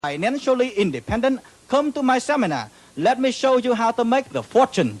financially independent, come to my seminar. Let me show you how to make the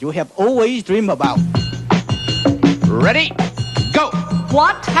fortune you have always dreamed about. Ready? Go!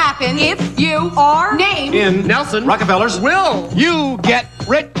 What happens if you are named In Nelson Rockefeller's will, you get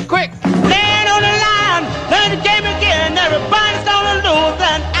rich quick. Stand on the line, play the game again. Everybody's gonna lose,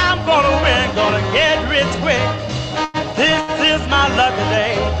 and I'm gonna win. Gonna get rich quick. This is my lucky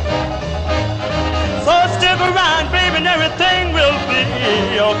day. So stick around, baby, and everything will be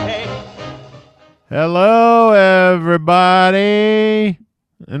okay. Hello, everybody,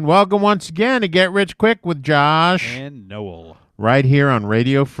 and welcome once again to Get Rich Quick with Josh and Noel. Right here on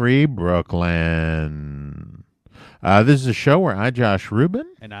Radio Free Brooklyn. This is a show where I, Josh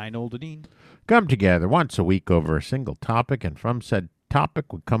Rubin, And I, Noel Deneen, come together once a week over a single topic, and from said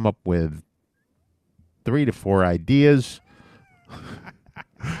topic we come up with 3 to 4 ideas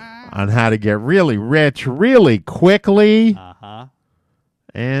on how to get really rich really quickly.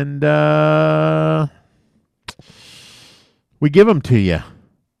 And we give them to you.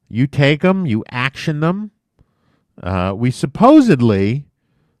 You take them, you action them. We supposedly,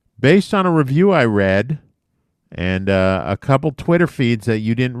 based on a review I read and a couple Twitter feeds that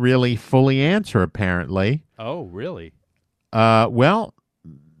you didn't really fully answer, apparently. Oh, really? Well,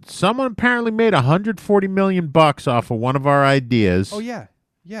 someone apparently made $140 million off of one of our ideas. Oh, yeah.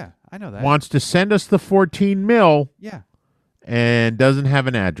 Yeah, I know that. Wants to send us the 14 mil. Yeah. And doesn't have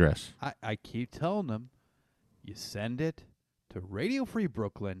an address. I keep telling them, you send it to Radio Free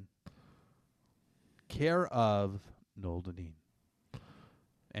Brooklyn, care of Noel Deneen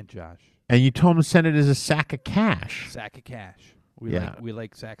and Josh. And you told him to send it as a sack of cash. Sack of cash. We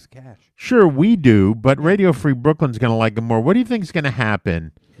like sacks of cash. Sure, we do, but Radio Free Brooklyn's going to like them more. What do you think is going to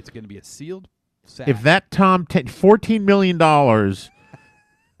happen? It's going to be a sealed sack. If that $14 million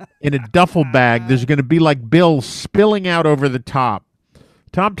in a duffel bag, there's going to be like bills spilling out over the top.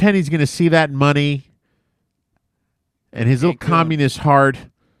 Tom Tenney's going to see that money, and his little communist heart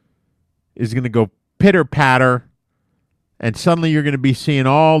is going to go pitter-patter, and suddenly you're going to be seeing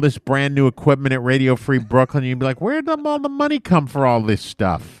all this brand new equipment at Radio Free Brooklyn, and you'll be like, where did all the money come for all this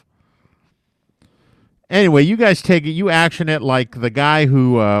stuff? Anyway, you guys take it, you action it like the guy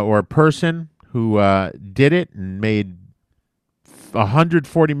who, or person who did it and made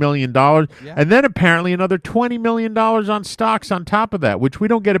 $140 million, and then apparently another $20 million on stocks on top of that, which we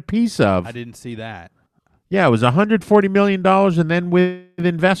don't get a piece of. I didn't see that. Yeah, it was $140 million, and then with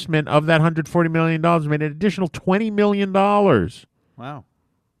investment of that $140 million, made an additional $20 million. Wow.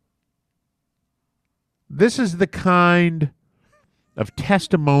 This is the kind of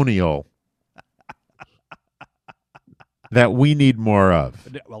testimonial that we need more of.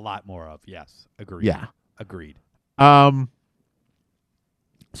 A lot more of, yes. Agreed. Yeah. Agreed.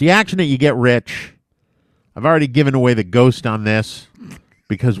 So you action it, you get rich. I've already given away the ghost on this,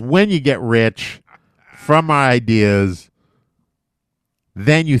 because when you get rich from our ideas,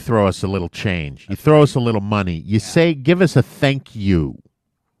 then you throw us a little change. You throw us a little money. You say, give us a thank you.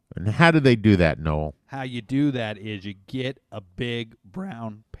 And how do they do that, Noel? How you do that is you get a big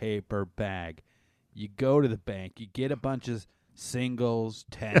brown paper bag. You go to the bank. You get a bunch of singles,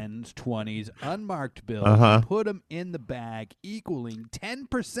 10s, 20s, unmarked bills, and put them in the bag, equaling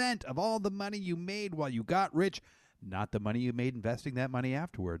 10% of all the money you made while you got rich. Not the money you made investing that money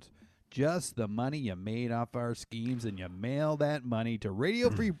afterwards. Just the money you made off our schemes, and you mail that money to Radio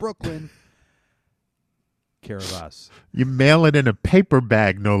Free Brooklyn. Care of us. You mail it in a paper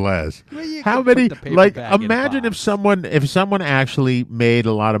bag, no less. Well, how many? Like, imagine if someone actually made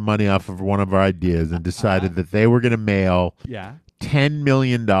a lot of money off of one of our ideas and decided that they were going to mail $10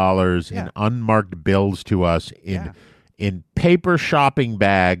 million in unmarked bills to us in paper shopping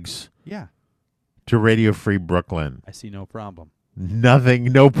bags. Yeah. To Radio Free Brooklyn. I see no problem.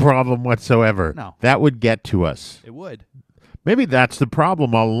 No problem whatsoever. No. That would get to us. It would. Maybe that's the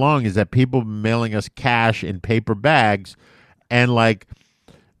problem all along, is that people have been mailing us cash in paper bags, and like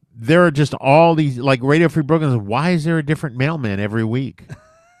there are just all these, like Radio Free Brooklyn, why is there a different mailman every week?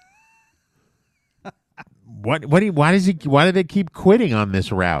 Why do they keep quitting on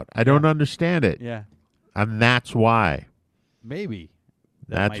this route? I don't understand it. Yeah. And that's why. Maybe.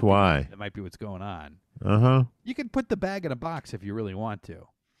 That's why. That might be what's going on. You can put the bag in a box if you really want to.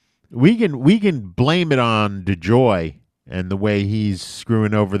 We can blame it on DeJoy and the way he's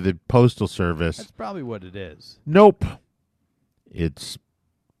screwing over the Postal Service. That's probably what it is. Nope. It's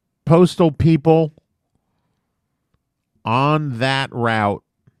postal people on that route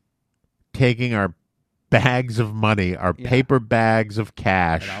taking our bags of money, our paper bags of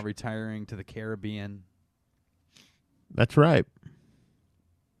cash. And all retiring to the Caribbean. That's right.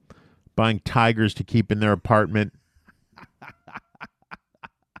 Buying tigers to keep in their apartment.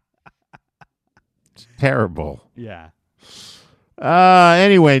 terrible. Yeah.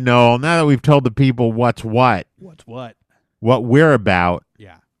 Anyway, Noel, now that we've told the people what's what we're about,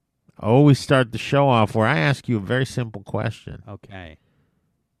 Yeah. I always start the show off where I ask you a very simple question. Okay.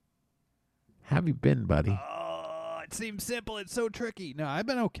 How have you been, buddy? Oh, it seems simple. It's so tricky. No, I've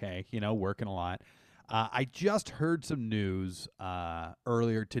been okay, working a lot. I just heard some news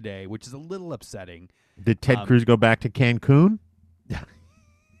earlier today, which is a little upsetting. Did Ted Cruz go back to Cancun?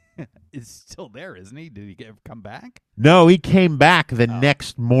 Is still there, isn't he? Did he come back? No, he came back the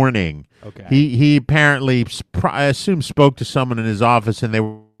next morning. Okay. He apparently, I assume, spoke to someone in his office, and they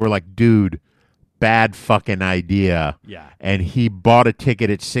were like, dude, bad fucking idea. Yeah. And he bought a ticket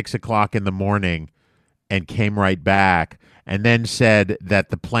at 6 o'clock in the morning and came right back, and then said that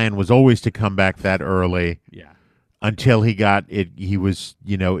the plan was always to come back that early. Yeah. Until he got it, he was,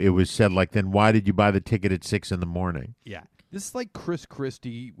 it was said, like, then why did you buy the ticket at 6 in the morning? Yeah. This is like Chris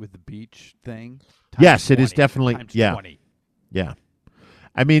Christie with the beach thing. Yes, it is definitely. Times Yeah. 20. Yeah.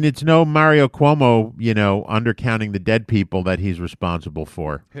 I mean, it's no Mario Cuomo, undercounting the dead people that he's responsible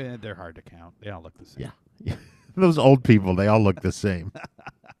for. They're hard to count. They all look the same. Yeah. Those old people, they all look the same.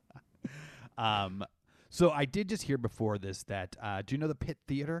 So I did just hear before this that, do you know the Pitt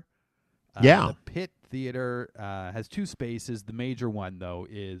Theater? Yeah. The Pitt Theater has 2 spaces. The major one, though,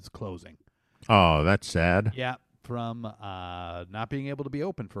 is closing. Oh, that's sad. Yeah, from not being able to be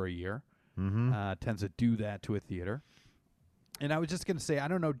open for a year. Mm-hmm. Tends to do that to a theater. And I was just going to say, I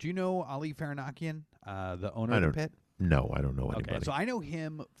don't know, do you know Ali Faranakian, the owner of the Pitt? No, I don't know anybody. Okay, so I know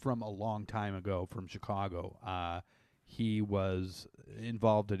him from a long time ago from Chicago. He was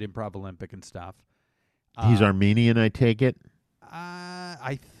involved at Improv Olympic and stuff. He's Armenian, I take it?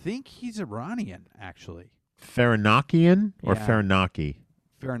 I think he's Iranian, actually. Faranakian or Yeah. Faranaki?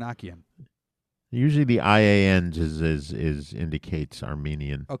 Faranakian. Usually the IANs is indicates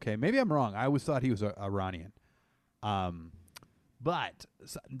Armenian. Okay, maybe I'm wrong. I always thought he was Iranian. But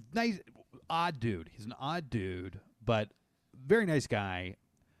nice, odd dude. He's an odd dude, but very nice guy.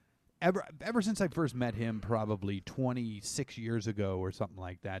 Ever since I first met him, probably 26 years ago or something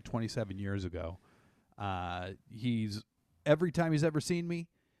like that, 27 years ago, he's every time he's ever seen me,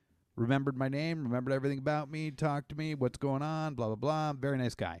 remembered my name, remembered everything about me, talked to me, what's going on, blah blah blah. Very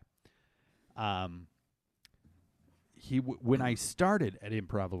nice guy. When I started at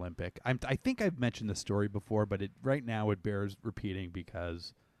Improv Olympic, I think I've mentioned this story before, but right now it bears repeating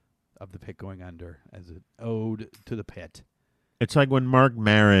because of the pit going under as an ode to the pit. It's like when Mark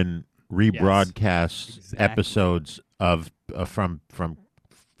Maron rebroadcasts exactly. episodes of from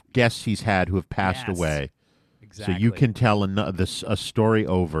guests he's had who have passed away. Exactly. So you can tell a story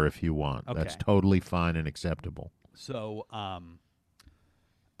over if you want. Okay. That's totally fine and acceptable. So,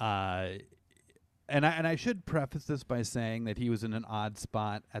 and I should preface this by saying that he was in an odd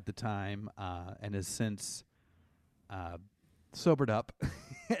spot at the time, and has since sobered up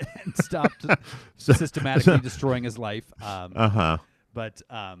and stopped systematically destroying his life. But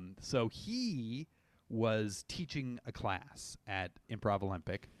so he was teaching a class at Improv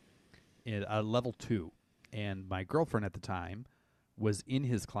Olympic, in level 2, and my girlfriend at the time was in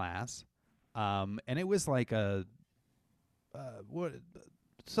his class, and it was like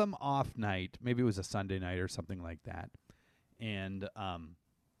some off night, maybe it was a Sunday night or something like that, and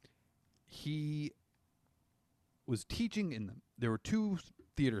he was teaching there were 2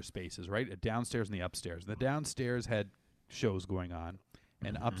 theater spaces, right? A downstairs and the upstairs. The downstairs had shows going on,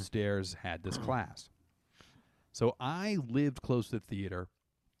 and upstairs had this class. So I lived close to the theater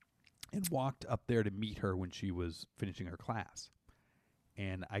and walked up there to meet her when she was finishing her class.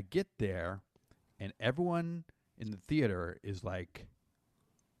 And I get there, and everyone in the theater is like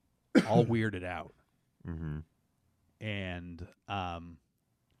all weirded out. Mm-hmm. And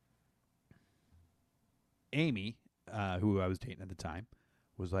Amy, who I was dating at the time,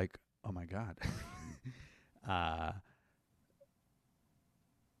 was like, "Oh my God."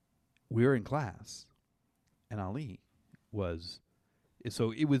 We were in class, and Ali was,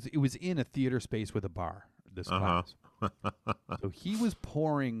 so it was in a theater space with a bar, this class. So he was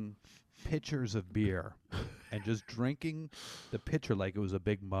pouring pitchers of beer and just drinking the pitcher like it was a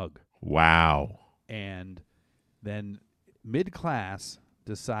big mug. Wow. And then mid-class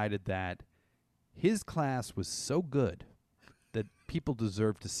decided that his class was so good that people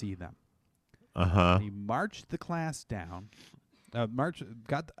deserved to see them. He marched the class down,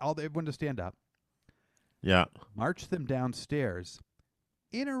 got everyone to stand up. Yeah. Marched them downstairs,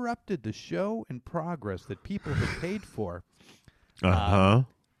 interrupted the show in progress that people had paid for,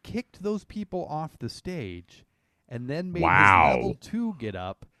 kicked those people off the stage, and then made his level 2 get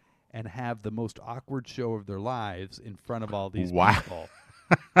up and have the most awkward show of their lives in front of all these people.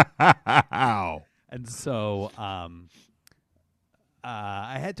 Wow. And so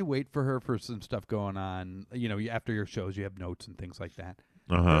I had to wait for her for some stuff going on. You know, after your shows, you have notes and things like that.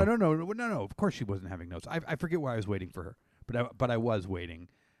 Uh-huh. No. Of course, she wasn't having notes. I forget why I was waiting for her, but I was waiting,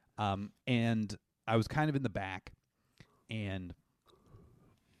 and I was kind of in the back, and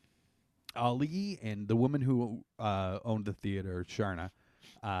Ali and the woman who owned the theater, Sharna,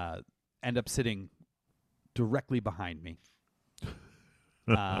 end up sitting directly behind me,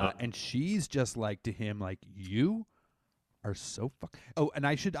 and she's just like to him, like, you are so fuck. Oh, and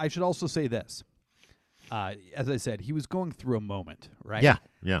I should also say this. As I said, he was going through a moment, right? Yeah.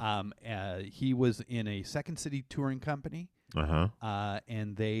 He was in a Second City touring company,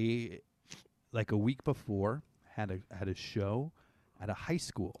 and they, like a week before, had a show at a high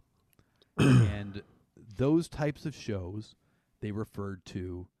school, and those types of shows they referred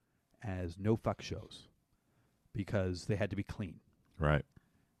to as no fuck shows because they had to be clean. Right.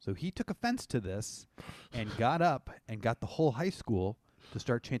 So he took offense to this and got up and got the whole high school to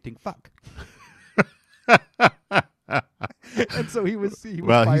start chanting fuck. And so he was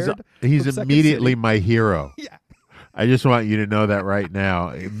fired. He's from Second immediately City. my hero. Yeah. I just want you to know that right now.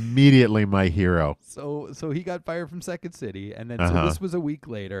 Immediately my hero. So he got fired from Second City, and then so this was a week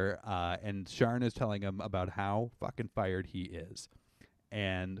later, and Sharn is telling him about how fucking fired he is,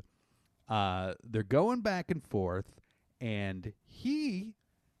 and they're going back and forth, and he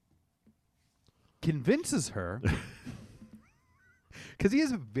convinces her because he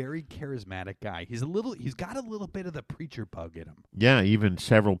is a very charismatic guy. He's got a little bit of the preacher bug in him. Yeah, even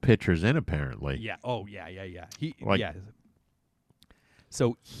several pitchers in apparently. Yeah. Oh, yeah. Like-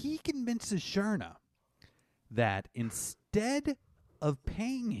 So he convinces Sharna that instead of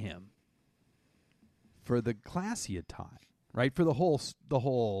paying him for the class he had taught, right, for the whole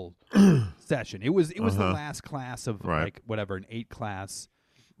session, it was the last class of like whatever, an 8-class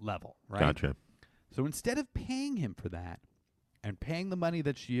level, right? Gotcha. So instead of paying him for that and paying the money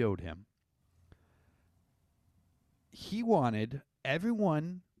that she owed him, he wanted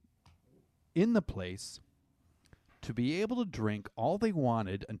everyone in the place to be able to drink all they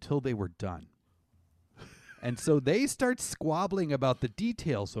wanted until they were done. And so they start squabbling about the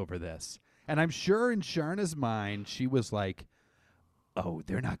details over this. And I'm sure in Sharna's mind, she was like, oh,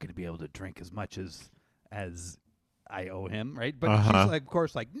 they're not going to be able to drink as much as I owe him, right? But she's like, of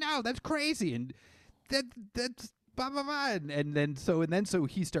course, like, no, that's crazy. And that's blah, blah, blah. And then so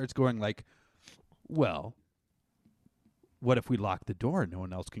he starts going like, well, what if we lock the door and no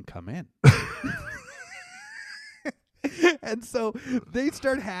one else can come in? And so they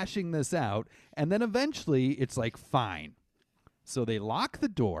start hashing this out, and then eventually it's like, fine. So they lock the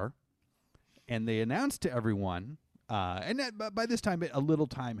door, and they announce to everyone, and by this time a little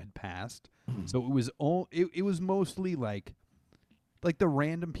time had passed, so it was mostly like the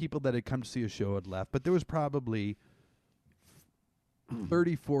random people that had come to see a show had left, but there was probably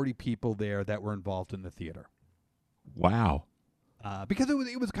 30, 40 people there that were involved in the theater. Wow. Because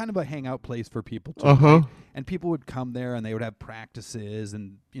it was kind of a hangout place for people too, Uh-huh. right? And people would come there and they would have practices,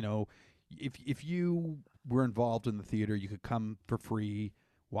 and you know, if you were involved in the theater, you could come for free,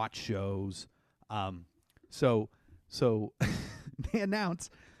 watch shows. So they announce,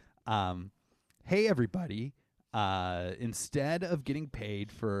 hey everybody, instead of getting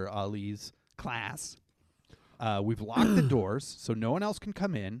paid for Ali's class, we've locked the doors so no one else can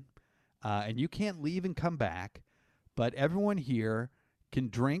come in, and you can't leave and come back. But everyone here can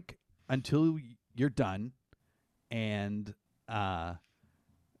drink until you're done, and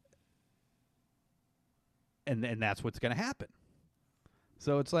that's what's going to happen.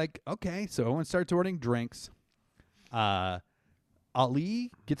 So it's like, okay, so everyone starts ordering drinks.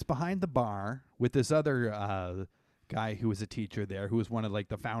 Ali gets behind the bar with this other guy who was a teacher there, who was one of like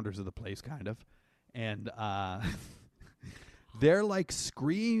the founders of the place, kind of, and they're like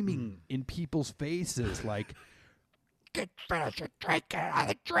screaming in people's faces, like, get finish your drink, get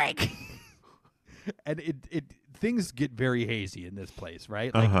another drink. And it things get very hazy in this place,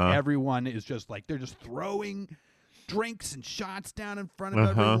 right? Like everyone is just like, they're just throwing drinks and shots down in front of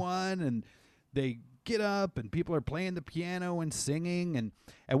everyone, and they get up and people are playing the piano and singing. And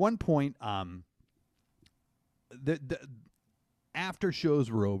at one point, the after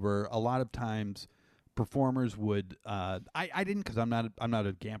shows were over, a lot of times performers would I didn't, because I'm not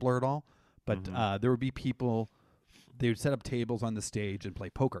a gambler at all, but there would be people. They would set up tables on the stage and play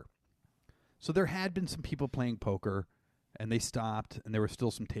poker. So there had been some people playing poker, and they stopped, and there were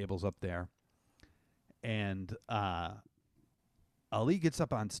still some tables up there. And Ali gets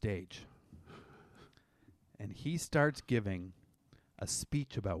up on stage, and he starts giving a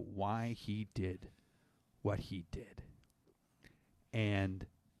speech about why he did what he did. And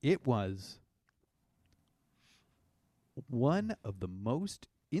it was one of the most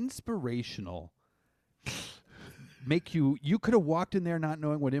inspirational. You could have walked in there not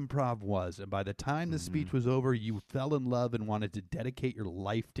knowing what improv was, and by the time the speech was over, you fell in love and wanted to dedicate your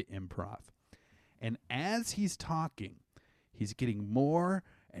life to improv. And as he's talking, he's getting more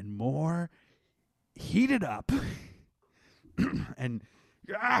and more heated up, and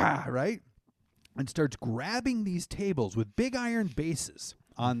right, and starts grabbing these tables with big iron bases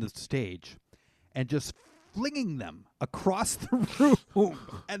on the stage, and just flinging them across the room,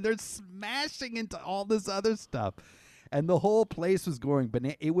 and they're smashing into all this other stuff, and the whole place was going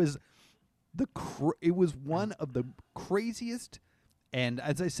banana. It was one of the craziest, and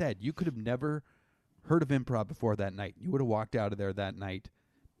as I said, you could have never heard of improv before that night. You would have walked out of there that night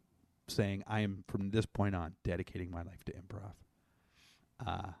saying, "I am from this point on dedicating my life to improv."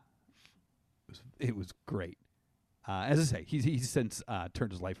 It was great. As I say, he's since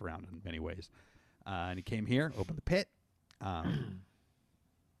turned his life around in many ways. And he came here, opened the pit. And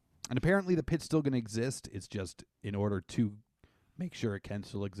apparently the pit's still going to exist. It's just in order to make sure it can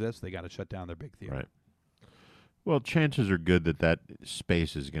still exist, they got to shut down their big theater. Right. Well, chances are good that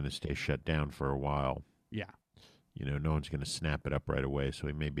space is going to stay shut down for a while. Yeah. No one's going to snap it up right away, so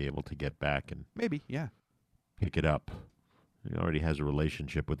he may be able to get back and Maybe, yeah. pick it up. He already has a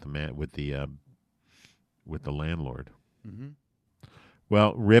relationship with the landlord. Mm-hmm.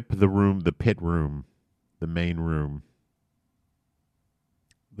 Well, rip the pit room, the main room.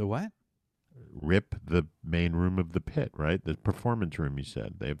 The what? Rip the main room of the pit, right? The performance room, you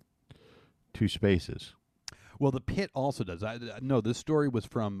said. They have 2 spaces. Well, the pit also does. No, this story was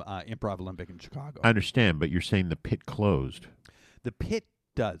from Improv Olympic in Chicago. I understand, but you're saying the pit closed. The pit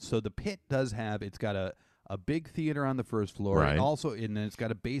does. So the pit does have, it's got a big theater on the first floor. Right. And it's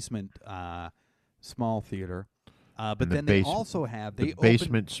got a basement small theater. But then they also have the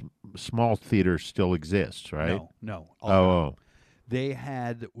basement small theater still exists, right? No. Oh. They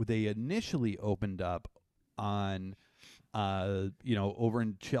initially opened up on, over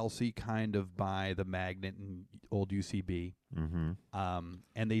in Chelsea, kind of by the Magnet and old UCB. Mm-hmm.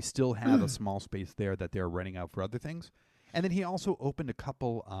 And they still have a small space there that they're renting out for other things. And then he also opened a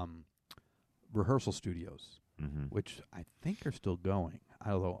couple rehearsal studios, which I think are still going.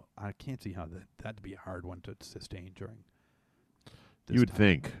 Although I can't see how that'd be a hard one to sustain during this You would time.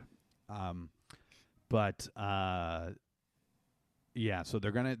 think. Yeah, so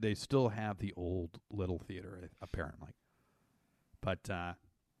they still have the old little theater, apparently. But,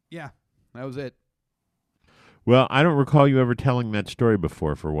 yeah, that was it. Well, I don't recall you ever telling that story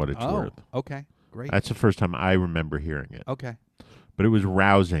before, for what it's worth. Okay, great. That's the first time I remember hearing it. Okay. But it was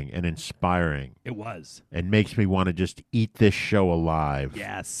rousing and inspiring. It was. And makes me want to just eat this show alive.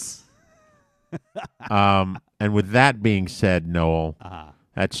 Yes. And with that being said, Noel,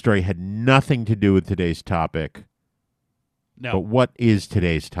 that story had nothing to do with today's topic. No. But what is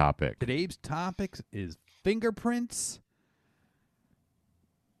today's topic? Today's topic is fingerprints.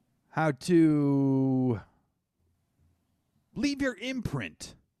 How to leave your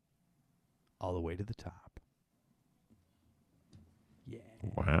imprint all the way to the top. Yeah.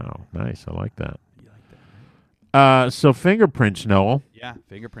 Wow. Nice. I like that. You like that, right? So fingerprints, Noel. Yeah,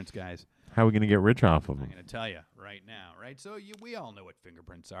 fingerprints, guys. How are we going to get rich off of I'm them? going to tell you right now, right? So we all know what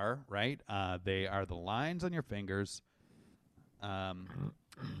fingerprints are, right? They are the lines on your fingers.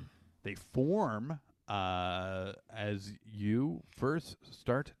 They form as you first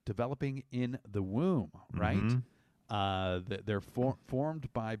start developing in the womb, right? Mm-hmm. They're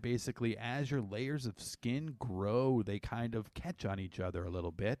formed by basically as your layers of skin grow, they kind of catch on each other a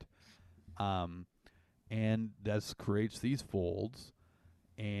little bit. And this creates these folds.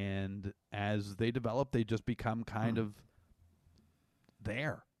 And as they develop, they just become kind of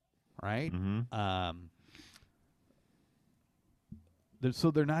there, right? Mm-hmm.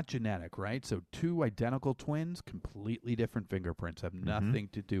 So they're not genetic, right? So 2 identical twins, completely different fingerprints, have nothing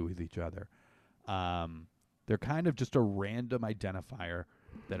to do with each other. They're kind of just a random identifier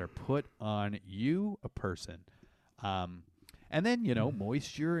that are put on you, a person. And then,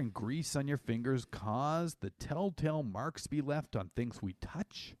 moisture and grease on your fingers cause the telltale marks to be left on things we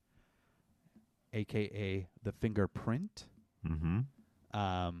touch, a.k.a. the fingerprint. Mm-hmm.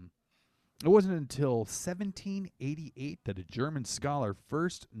 It wasn't until 1788 that a German scholar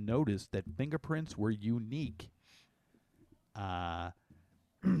first noticed that fingerprints were unique. And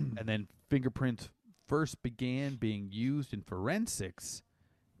then fingerprints first began being used in forensics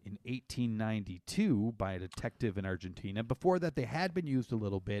in 1892 by a detective in Argentina. Before that, they had been used a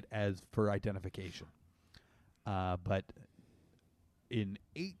little bit as for identification. But in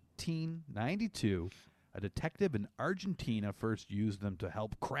 1892, a detective in Argentina first used them to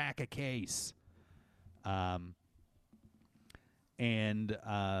help crack a case. And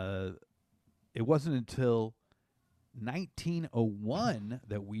it wasn't until 1901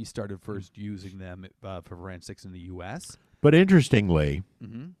 that we started first using them for forensics in the U.S. But interestingly,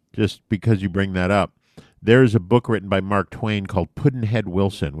 just because you bring that up, there's a book written by Mark Twain called Pudd'nhead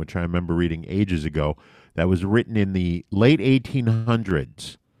Wilson, which I remember reading ages ago, that was written in the late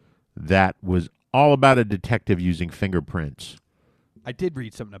 1800s, that was all about a detective using fingerprints. I did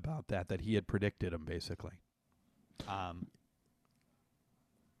read something about that he had predicted them, basically.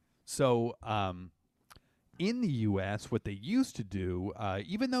 In the U.S., what they used to do,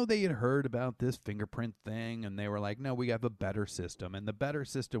 even though they had heard about this fingerprint thing, and they were like, no, we have a better system. And the better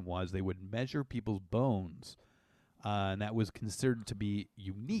system was they would measure people's bones, and that was considered to be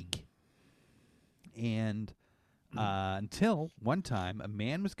unique. And until one time, a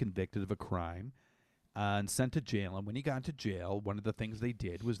man was convicted of a crime and sent to jail. And when he got to jail, one of the things they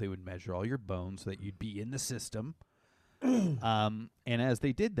did was they would measure all your bones so that you'd be in the system. And as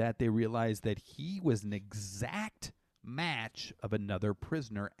they did that, they realized that he was an exact match of another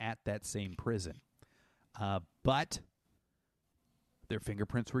prisoner at that same prison. But their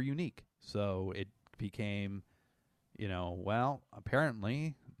fingerprints were unique. So it became, well,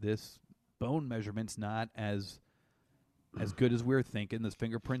 apparently this bone measurement's not as good as we're thinking. This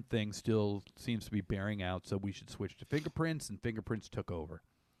fingerprint thing still seems to be bearing out, so we should switch to fingerprints, and fingerprints took over.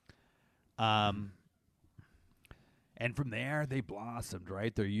 And from there, they blossomed,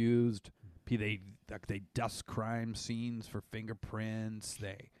 right? They're used. They dust crime scenes for fingerprints.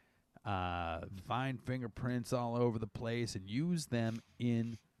 They find fingerprints all over the place and use them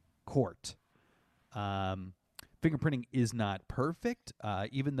in court. Fingerprinting is not perfect,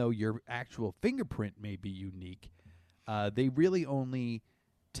 even though your actual fingerprint may be unique. They really only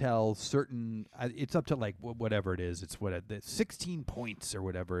tell certain. It's up to like whatever it is. It's 16 points or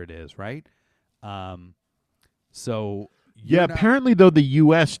whatever it is, right? So apparently though the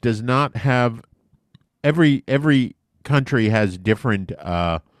U.S. does not have every country has different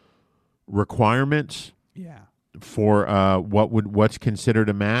requirements. Yeah. For what's considered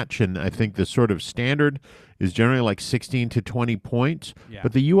a match, and I think the sort of standard is generally like 16 to 20 points. Yeah.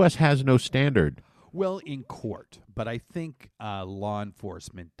 But the U.S. has no standard. Well, in court, but I think law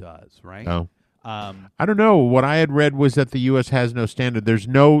enforcement does, right? Oh. I don't know. What I had read was that the U.S. has no standard. There's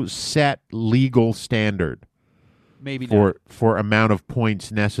no set legal standard. Maybe not. For amount of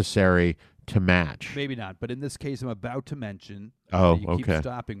points necessary to match. Maybe not. But in this case, I'm about to mention. You keep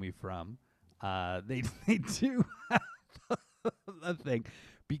stopping me from. They do have a thing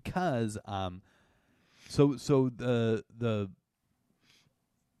because so the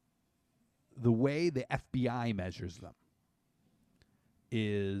way the FBI measures them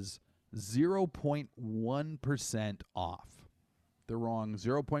is 0.1% off. They're wrong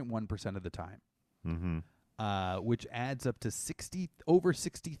 0.1% of the time. Mm-hmm. Which adds up to over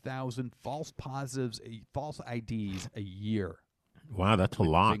 60,000 false positives, false IDs a year. Wow, that's a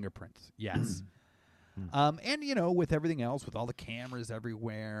lot. Fingerprints, yes. And with everything else, with all the cameras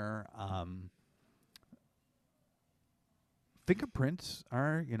everywhere, fingerprints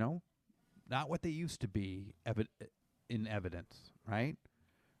are not what they used to be in evidence, right?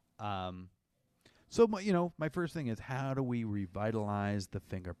 So my first thing is, how do we revitalize the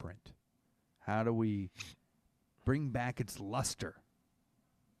fingerprint? How do we bring back its luster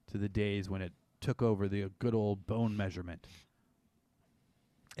to the days when it took over the good old bone measurement?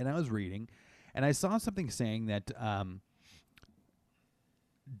 And I was reading, and I saw something saying that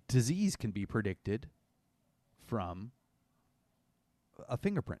disease can be predicted from a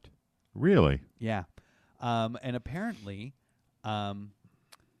fingerprint. Really? Yeah. And apparently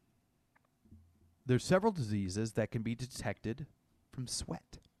there's several diseases that can be detected from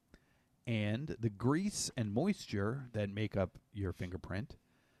sweat. And the grease and moisture that make up your fingerprint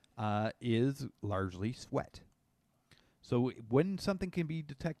is largely sweat. So when something can be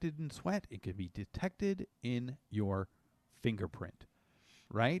detected in sweat, it can be detected in your fingerprint,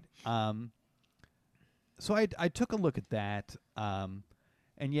 right? So I took a look at that, and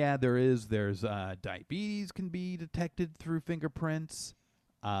yeah, there's diabetes can be detected through fingerprints.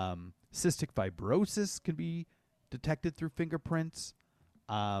 Cystic fibrosis can be detected through fingerprints.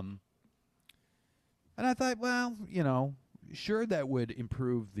 And I thought, well, sure, that would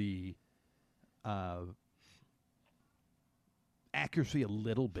improve the accuracy a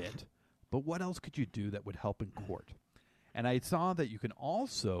little bit, but what else could you do that would help in court? And I saw that you can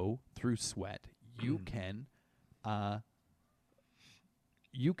also, through sweat, you can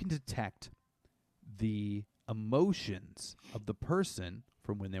detect the emotions of the person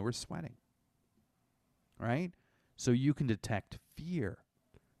from when they were sweating, right? So you can detect fear.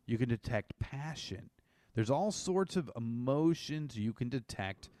 You can detect passion. There's all sorts of emotions you can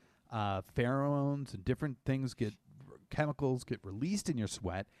detect. Pheromones and different things chemicals get released in your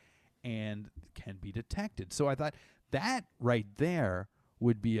sweat and can be detected. So I thought that right there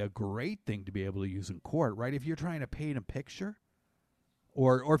would be a great thing to be able to use in court, right? If you're trying to paint a picture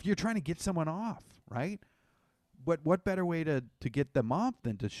or if you're trying to get someone off, right? What better way to get them off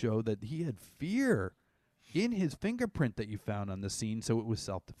than to show that he had fear in his fingerprint that you found on the scene, so it was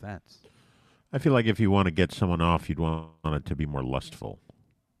self-defense. I feel like if you want to get someone off, you'd want it to be more lustful.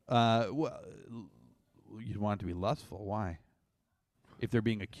 Well, you'd want it to be lustful. Why? If they're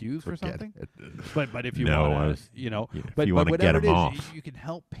being accused for something? But if you want to, if you want to get them off. you can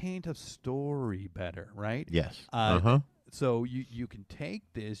help paint a story better, right? Yes. So you can take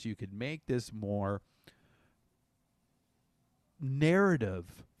this, you can make this more narrative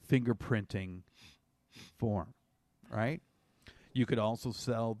fingerprinting form, right? You could also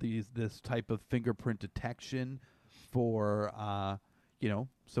sell this type of fingerprint detection for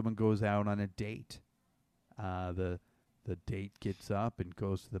someone goes out on a date. The date gets up and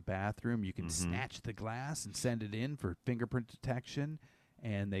goes to the bathroom. You can snatch the glass and send it in for fingerprint detection,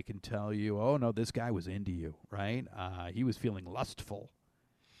 and they can tell you, oh no, this guy was into you, right? He was feeling lustful.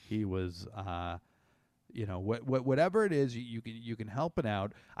 He was whatever it is, you can help it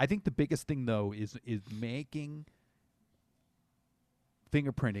out. I think the biggest thing though is making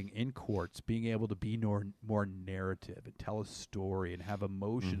fingerprinting in courts, being able to be more narrative and tell a story and have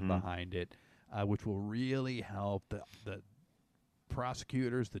emotion behind it, which will really help the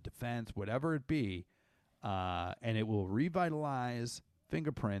prosecutors, the defense, whatever it be, and it will revitalize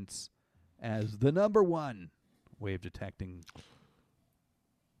fingerprints as the number one way of detecting.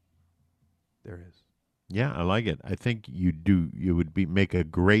 There it is. Yeah, I like it. I think you would make a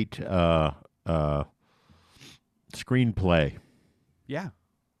great screenplay. Yeah.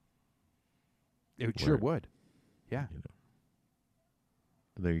 It sure would. Yeah.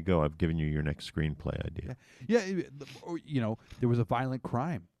 There you go. I've given you your next screenplay idea. Yeah. Or, there was a violent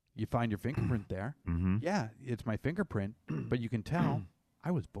crime. You find your fingerprint there. Yeah, it's my fingerprint, but you can tell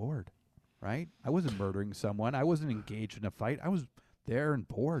I was bored, right? I wasn't murdering someone. I wasn't engaged in a fight. I was there and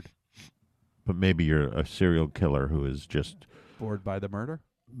bored. But maybe you're a serial killer who is just bored by the murder.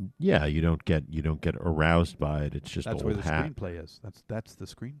 Yeah, you don't get aroused by it. It's just that's old where the hat. screenplay is. That's the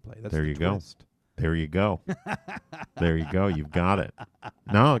screenplay. That's there the you twist. go. There you go. There you go. You've got it.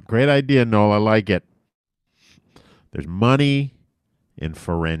 No, great idea, Noel. I like it. There's money in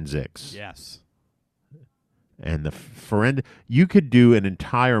forensics. Yes. And the you could do an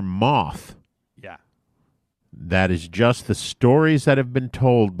entire moth. Yeah. That is just the stories that have been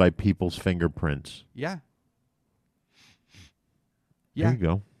told by people's fingerprints. Yeah. Yeah. There you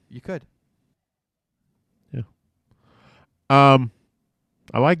go. You could. Yeah. I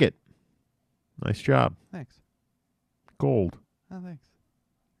like it. Nice job. Thanks. Gold. Oh, thanks.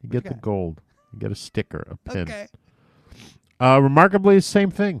 You get the gold. You get a sticker, a pin. Okay. Remarkably, the same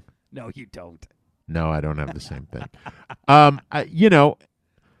thing. No, you don't. No, I don't have the same thing.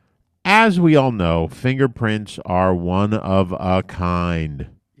 As we all know, fingerprints are one of a kind.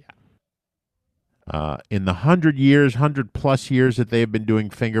 Yeah. In the 100+ years that they have been doing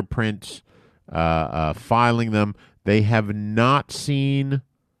fingerprints, filing them, they have not seen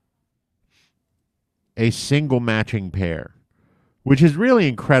a single matching pair, which is really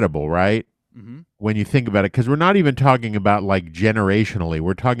incredible, right? Mm-hmm. When you think about it, because we're not even talking about like generationally.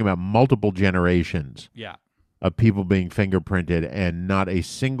 We're talking about multiple generations. Yeah. Of people being fingerprinted and not a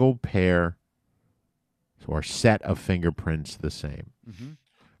single pair or set of fingerprints the same.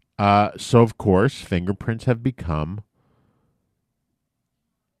 Mm-hmm. So, of course, fingerprints have become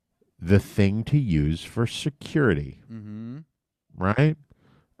the thing to use for security. Mm-hmm. Right?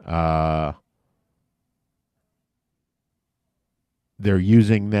 They're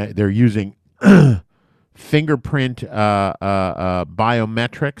using fingerprint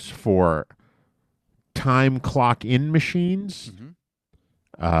biometrics for time clock in machines.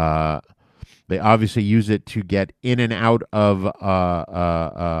 Mm-hmm. They obviously use it to get in and out of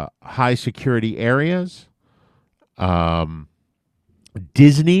high security areas.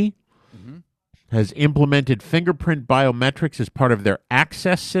 Disney has implemented fingerprint biometrics as part of their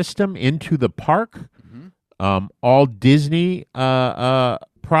access system into the park. All Disney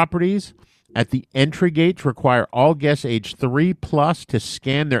properties at the entry gates require all guests age 3+ to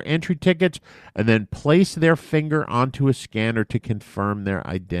scan their entry tickets and then place their finger onto a scanner to confirm their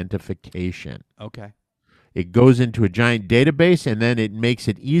identification. Okay. It goes into a giant database, and then it makes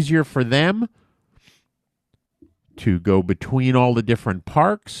it easier for them to go between all the different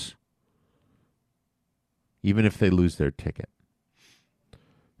parks, even if they lose their ticket.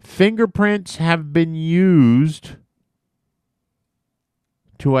 fingerprints have been used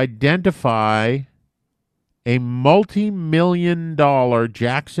to identify a multi-million-dollar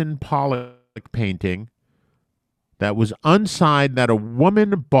Jackson Pollock painting that was unsigned that a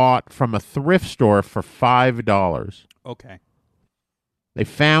woman bought from a thrift store for $5. Okay. They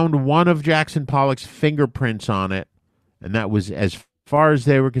found one of Jackson Pollock's fingerprints on it, and that was, as far as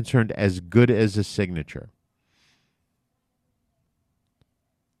they were concerned, as good as a signature.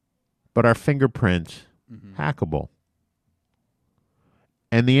 But are fingerprints hackable?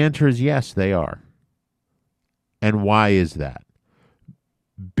 And the answer is yes, they are. And why is that?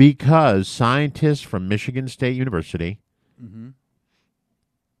 Because scientists from Michigan State University, in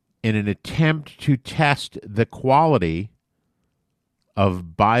an attempt to test the quality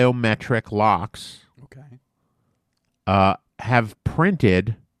of biometric locks, have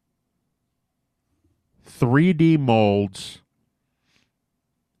printed 3D molds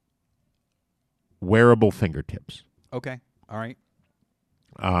wearable fingertips. Okay. All right.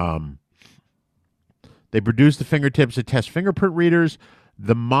 They produced the fingertips to test fingerprint readers.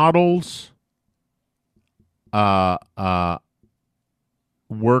 The models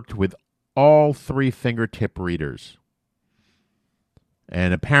worked with all 3 fingertip readers.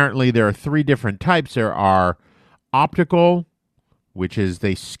 And apparently there are 3 different types. There are optical, which is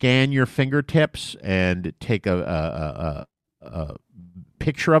they scan your fingertips and take a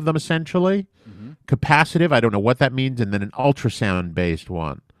picture of them, essentially. Capacitive, I don't know what that means, and then an ultrasound-based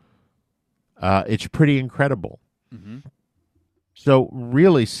one. It's pretty incredible. So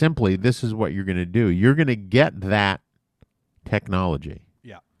really simply, this is what you're going to do. You're going to get that technology.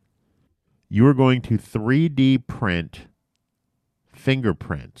 Yeah. You are going to 3D print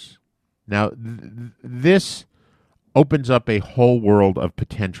fingerprints. Now, this opens up a whole world of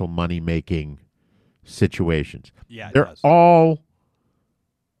potential money-making situations. Yeah, it They're does. all,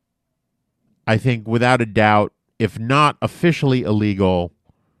 I think, without a doubt, if not officially illegal,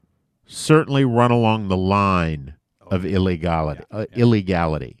 certainly run along the line of illegality.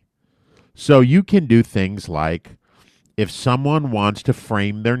 Illegality. So you can do things like, if someone wants to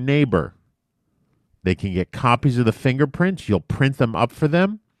frame their neighbor, they can get copies of the fingerprints. You'll print them up for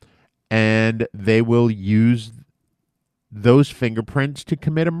them, and they will use those fingerprints to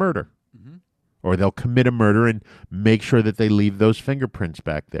commit a murder. Or they'll commit a murder and make sure that they leave those fingerprints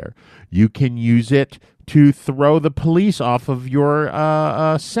back there. You can use it to throw the police off of your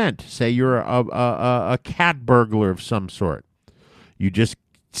scent. Say you're a cat burglar of some sort. You just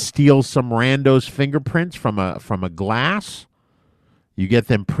steal some rando's fingerprints from a glass. You get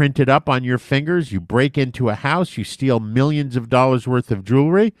them printed up on your fingers. You break into a house. You steal millions of dollars worth of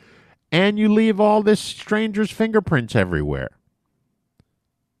jewelry. And you leave all this stranger's fingerprints everywhere.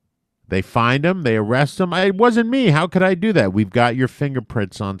 They find them. They arrest them. It wasn't me. How could I do that? We've got your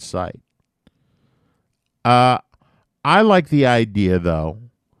fingerprints on site. I like the idea, though,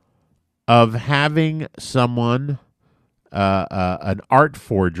 of having someone, an art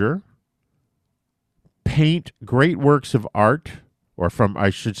forger, paint great works of art, or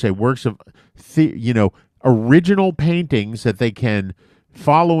works of, original paintings that they can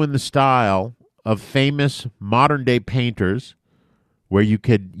follow in the style of famous modern-day painters, where you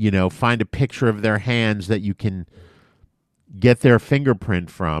could, find a picture of their hands that you can get their fingerprint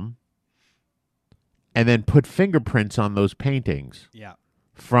from, and then put fingerprints on those paintings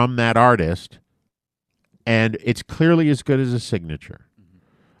from that artist, and it's clearly as good as a signature.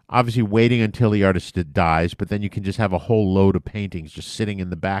 Obviously waiting until the artist dies, but then you can just have a whole load of paintings just sitting in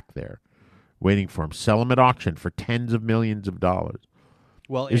the back there, waiting for them. Sell them at auction for tens of millions of dollars.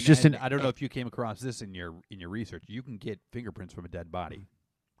 Well, It's and, just and an- I don't know if you came across this in your research. You can get fingerprints from a dead body,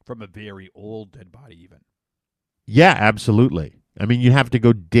 from a very old dead body, even. Yeah, absolutely. I mean, you'd have to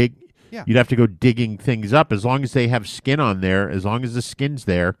go dig. Yeah. You'd have to go digging things up. As long as they have skin on there, as long as the skin's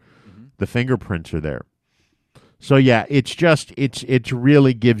there, the fingerprints are there. So yeah, it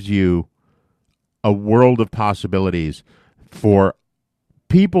really gives you a world of possibilities for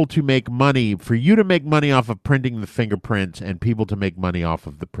people to make money, for you to make money off of printing the fingerprints, and people to make money off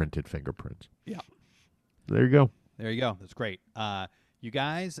of the printed fingerprints. Yeah. There you go. There you go. That's great. You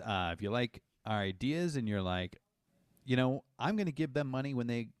guys, if you like our ideas and you're like, I'm going to give them money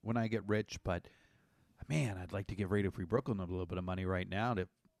when I get rich, but man, I'd like to give Radio Free Brooklyn a little bit of money right now to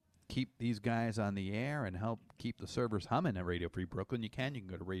keep these guys on the air and help keep the servers humming at Radio Free Brooklyn. You can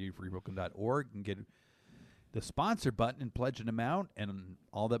go to radiofreebrooklyn.org and get the sponsor button and pledge an amount, and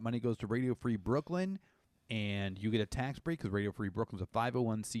all that money goes to Radio Free Brooklyn, and you get a tax break because Radio Free Brooklyn is a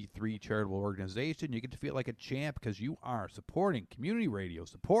 501c3 charitable organization. You get to feel like a champ because you are supporting community radio,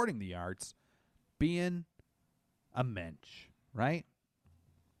 supporting the arts, being a mensch, right?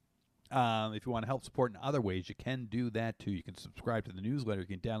 If you want to help support in other ways, you can do that too. You can subscribe to the newsletter. You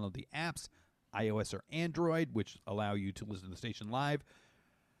can download the apps, iOS or Android, which allow you to listen to the station live,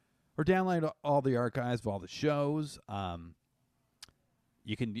 or download all the archives of all the shows.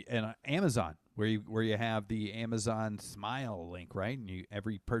 You can and Amazon, where you have the Amazon Smile link, right? And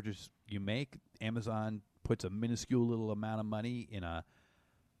every purchase you make, Amazon puts a minuscule little amount of money in a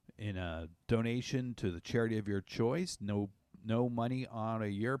donation to the charity of your choice. No money out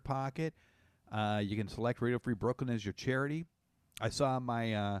of your pocket. You can select Radio Free Brooklyn as your charity. I saw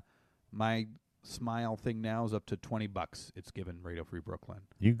my my Smile thing now is up to $20. It's given Radio Free Brooklyn.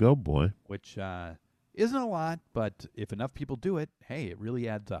 You go, boy. Which isn't a lot, but if enough people do it, hey, it really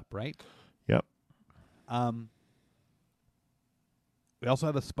adds up, right? Yep. We also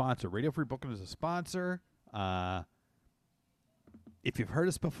have a sponsor. Radio Free Brooklyn is a sponsor. If you've heard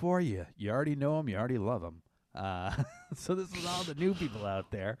us before, you already know them. You already love them. So this is all the new people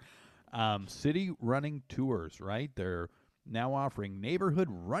out there. City Running Tours, right? They're now offering neighborhood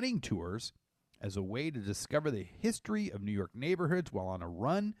running tours as a way to discover the history of New York neighborhoods while on a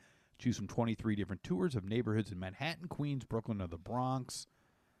run. Choose from 23 different tours of neighborhoods in Manhattan, Queens, Brooklyn, or the Bronx.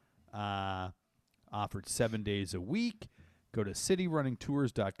 Offered 7 days a week. Go to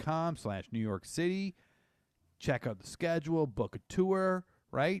cityrunningtours.com/New York City. Check out the schedule. Book a tour.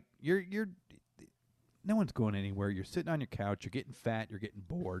 Right? You're no one's going anywhere. You're sitting on your couch. You're getting fat. You're getting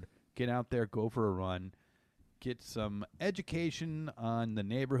bored. Get out there. Go for a run. Get some education on the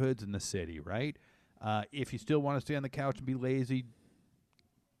neighborhoods in the city. Right? If you still want to stay on the couch and be lazy,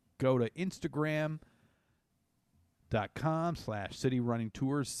 go to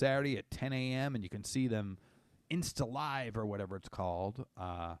Instagram.com/cityrunningtours Saturday at 10 a.m. and you can see them Insta Live or whatever it's called,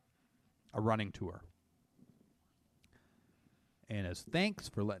 a running tour. And as thanks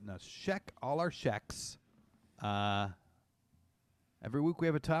for letting us check all our checks, every week we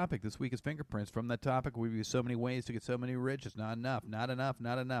have a topic. This week is fingerprints. From that topic, we use so many ways to get so many rich. It's not enough, not enough,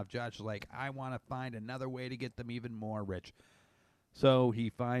 not enough. Josh is like, I want to find another way to get them even more rich. So he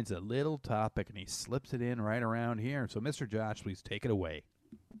finds a little topic and he slips it in right around here. So, Mr. Josh, please take it away.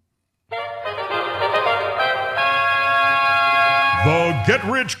 The Get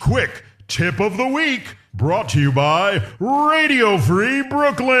Rich Quick Tip of the Week, brought to you by Radio Free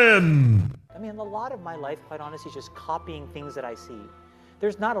Brooklyn. I mean, a lot of my life, quite honestly, is just copying things that I see.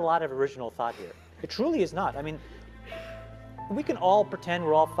 There's not a lot of original thought here. It truly is not. I mean, we can all pretend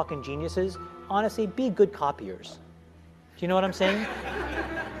we're all fucking geniuses. Honestly, be good copiers. Do you know what I'm saying?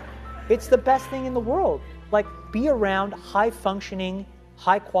 It's the best thing in the world. Like, be around high-functioning,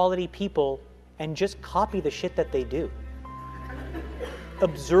 high-quality people and just copy the shit that they do.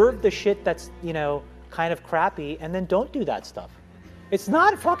 Observe the shit that's, kind of crappy, and then don't do that stuff. It's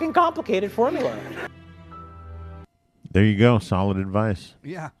not a fucking complicated formula. There you go. Solid advice.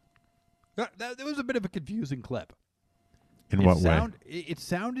 Yeah. That was a bit of a confusing clip. In what way? It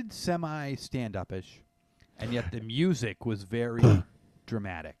sounded semi-stand-up-ish. And yet the music was very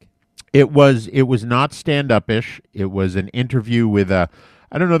dramatic. It was not stand-up-ish. It was an interview with I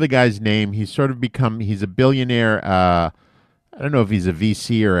don't know the guy's name. He's sort of he's a billionaire. I don't know if he's a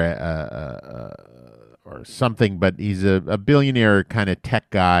VC or something, but he's a billionaire kind of tech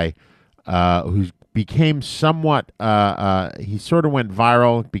guy who became somewhat, he sort of went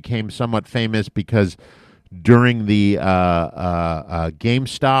viral, became somewhat famous because during the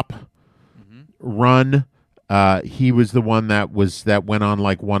GameStop run, he was the one that went on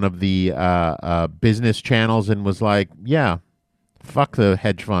like one of the business channels and was like, yeah, fuck the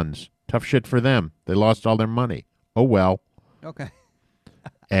hedge funds. Tough shit for them. They lost all their money. Oh, well. Okay.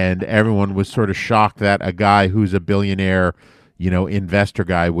 And everyone was sort of shocked that a guy who's a billionaire, investor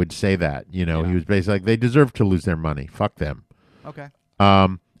guy would say that. He was basically like, they deserve to lose their money. Fuck them. Okay.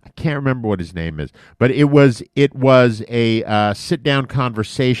 I can't remember what his name is, but it was a sit-down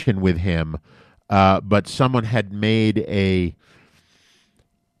conversation with him. But someone had made a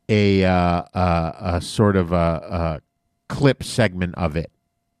sort of a clip segment of it,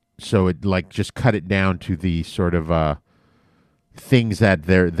 so it just cut it down to the sort of things that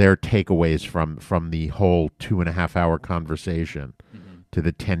their takeaways from the whole 2.5 hour conversation to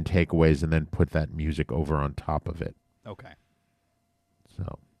the 10 takeaways, and then put that music over on top of it. Okay.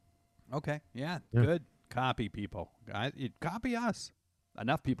 So. Okay. Yeah. Good. Copy people. Copy us.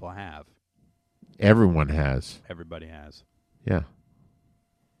 Enough people have. Everyone has. Everybody has. Yeah.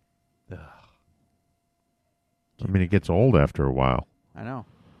 Ugh. I mean, it gets old after a while. I know.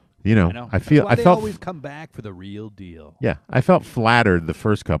 I know. I feel. That's why I they felt. always come back for the real deal. Yeah, I felt flattered the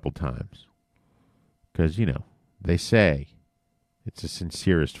first couple times because they say it's the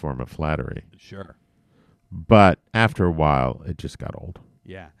sincerest form of flattery. Sure. But after a while, it just got old.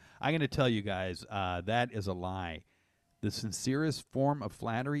 Yeah. I'm going to tell you guys, that is a lie. The sincerest form of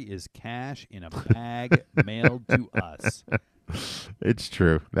flattery is cash in a bag mailed to us. It's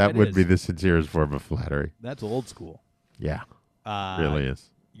true. That It would is. be the sincerest form of flattery. That's old school. Yeah, really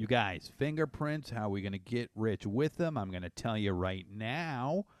is. You guys, fingerprints, how are we going to get rich with them? I'm going to tell you right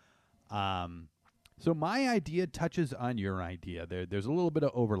now. So my idea touches on your idea. There's a little bit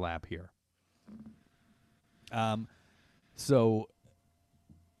of overlap here. So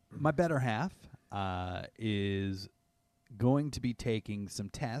my better half is going to be taking some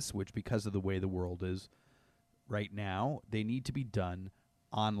tests, which because of the way the world is right now, they need to be done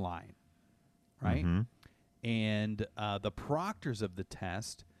online, right? Mhm. And the proctors of the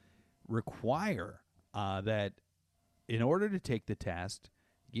test require that in order to take the test,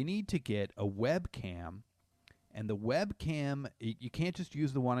 you need to get a webcam. And the webcam, you can't just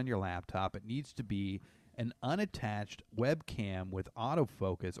use the one on your laptop. It needs to be an unattached webcam with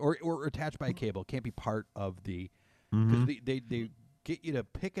autofocus or attached by a cable. It can't be part of the... Because they get you to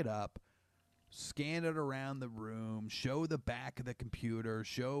pick it up, scan it around the room, show the back of the computer,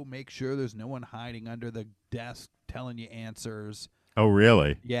 make sure there's no one hiding under the desk telling you answers. Oh,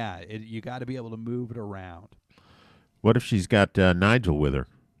 really? Yeah, you got to be able to move it around. What if she's got Nigel with her?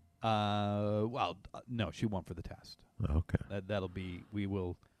 No, she won't for the test. Okay. That'll be. We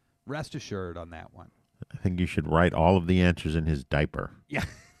will rest assured on that one. I think you should write all of the answers in his diaper. Yeah.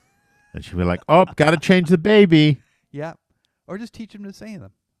 And she'll be like, "Oh, got to change the baby." Yeah, or just teach him to say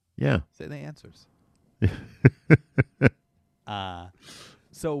them. Yeah. Say the answers.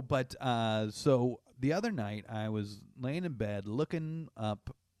 So the other night I was laying in bed looking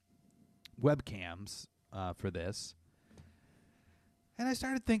up webcams for this, and I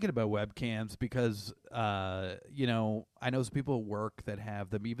started thinking about webcams because I know some people at work that have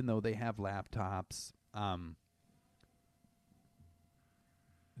them, even though they have laptops.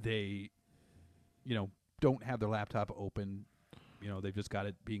 They, don't have their laptop open. They've just got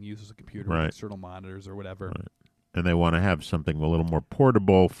it being used as a computer with external monitors or whatever. Right. And they want to have something a little more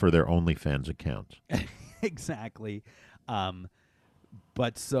portable for their OnlyFans accounts. Exactly.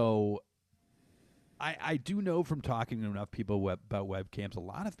 But so I do know from talking to enough people about webcams, a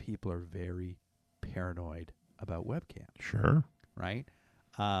lot of people are very paranoid about webcams. Sure. Right?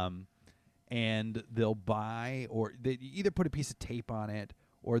 And they'll buy, or they either put a piece of tape on it,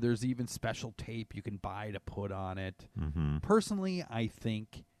 or there's even special tape you can buy to put on it. Mm-hmm. Personally, I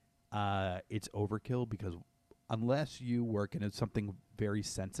think it's overkill because unless you work in something very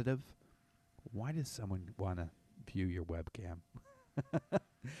sensitive, why does someone want to view your webcam?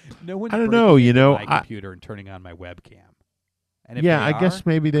 No one's I don't know, breaking into my I- computer and turning on my webcam. And if Yeah, they I guess are,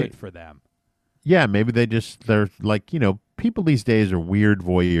 maybe they- good for them. Yeah, maybe they're like, people these days are weird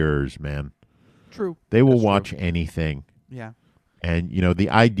voyeurs, man. True. They will That's watch true. anything. Yeah. And, the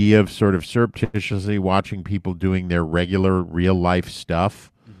idea of sort of surreptitiously watching people doing their regular real life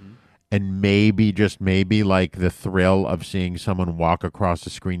stuff and maybe, just maybe, like the thrill of seeing someone walk across the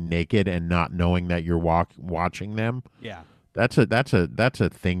screen naked and not knowing that you're watching them. Yeah. That's a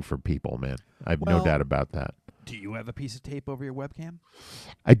thing for people, man. I have no Well- doubt about that. Do you have a piece of tape over your webcam?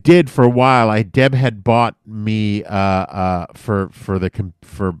 I did for a while. Deb had bought me for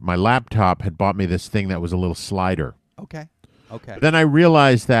my laptop, had bought me this thing that was a little slider. Okay. But then I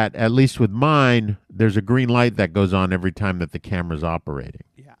realized that at least with mine, there's a green light that goes on every time that the camera's operating.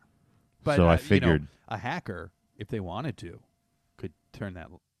 Yeah. But So I figured, a hacker, if they wanted to, could turn that.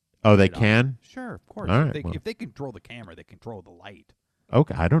 oh, they light on. can? Sure, of course. All If right, they, well. if they control the camera, they control the light.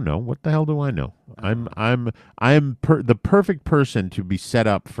 Okay, I don't know. What the hell do I know? I'm the perfect person to be set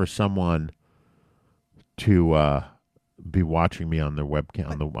up for someone to be watching me on their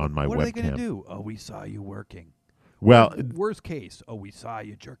webcam on my webcam. What are they going to do? Oh, we saw you working. Well, worst case, we saw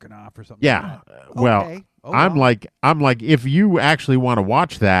you jerking off or something. yeah. like that. Well, Okay. Oh, I'm well. like, if you actually want to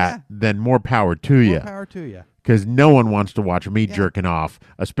watch that, Yeah. then more power to More you. power to you. Because no one wants to watch me Yeah. jerking off,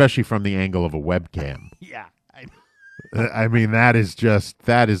 especially from the angle of a webcam. Yeah. I mean, that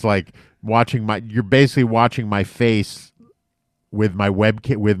is like watching you're basically watching my face with my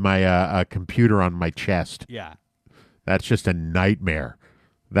webcam, with my computer on my chest. Yeah. That's just a nightmare.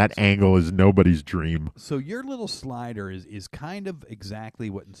 That angle is nobody's dream. So your little slider is kind of exactly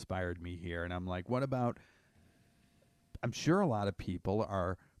what inspired me here. And I'm like, what about, I'm sure a lot of people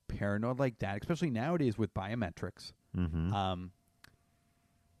are paranoid like that, especially nowadays with biometrics,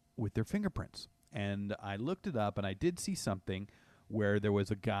 with their fingerprints. And I looked it up, and I did see something where there was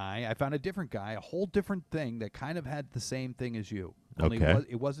a guy. I found a different guy, a whole different thing that kind of had the same thing as you. Only Okay.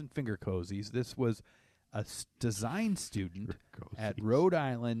 it wasn't finger cozies. This was a design student at Rhode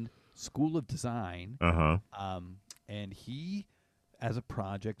Island School of Design. Uh-huh. And he as a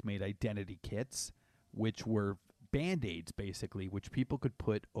project, made identity kits, which were Band-Aids, basically, which people could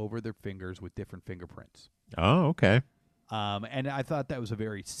put over their fingers with different fingerprints. Oh, okay. And I thought that was a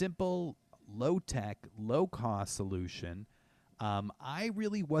very simple, low-tech, low-cost solution. I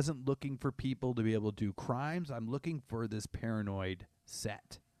really wasn't looking for people to be able to do crimes. I'm looking for this paranoid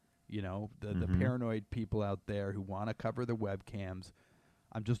set. You know, the paranoid people out there who want to cover their webcams.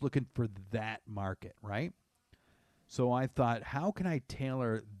 I'm just looking for that market, right? So I thought, how can I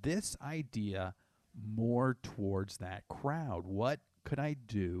tailor this idea more towards that crowd? What could I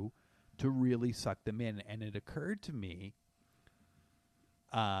do to really suck them in? And it occurred to me,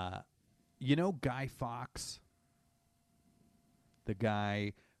 you know Guy Fawkes? The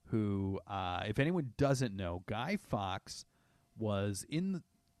guy who, if anyone doesn't know, Guy Fawkes was in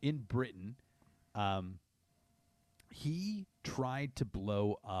Britain. He tried to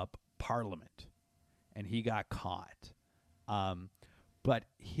blow up Parliament, and he got caught. But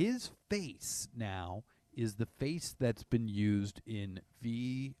his face now is the face that's been used in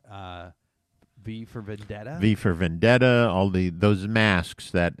V for Vendetta. V for Vendetta, all those masks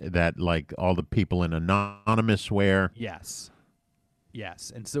that like all the people in Anonymous wear. Yes.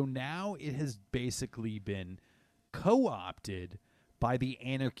 Yes. And so now it has basically been co-opted by the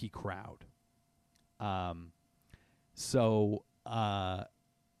anarchy crowd.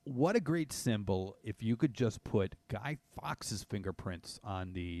 What a great symbol if you could just put Guy Fawkes' fingerprints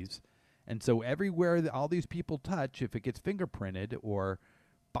on these. And so everywhere that all these people touch, if it gets fingerprinted or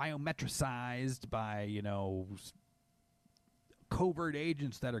biometricized by, you know, covert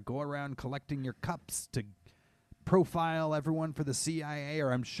agents that are going around collecting your cups to profile everyone for the CIA,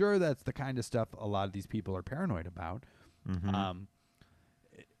 or I'm sure that's the kind of stuff a lot of these people are paranoid about.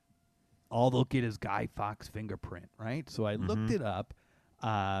 All they'll get is Guy Fawkes' fingerprint, right? So I looked it up.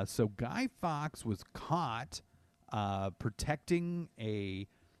 So Guy Fawkes was caught protecting a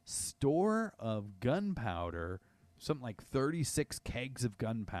store of gunpowder, something like 36 kegs of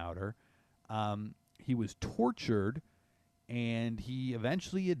gunpowder. He was tortured, and he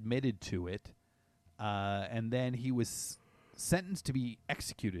eventually admitted to it. And then he was sentenced to be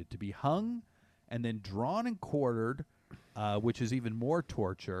executed, to be hung, and then drawn and quartered, which is even more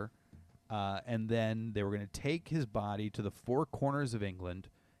torture. And then they were going to take his body to the four corners of England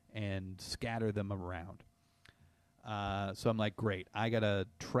and scatter them around. So I'm like, great, I got to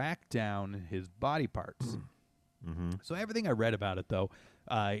track down his body parts. So everything I read about it, though,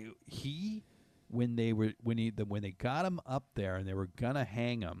 when they got him up there and they were going to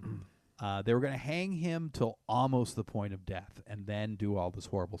hang him, they were going to hang him till almost the point of death and then do all this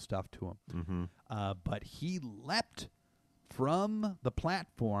horrible stuff to him. But he leapt from the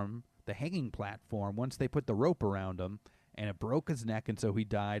platform, the hanging platform, once they put the rope around him, and it broke his neck, and so he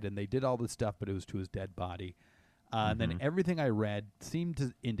died, and they did all this stuff, but it was to his dead body. And then everything I read seemed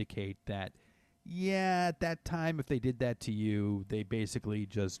to indicate that, yeah, at that time, if they did that to you, they basically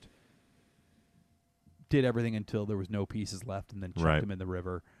just did everything until there was no pieces left and then chucked him in the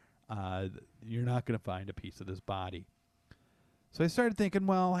river. You're not going to find a piece of this body. So I started thinking,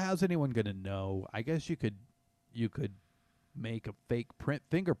 well, how's anyone going to know? I guess you could make a fake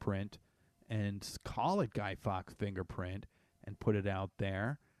fingerprint and call it Guy Fawkes fingerprint and put it out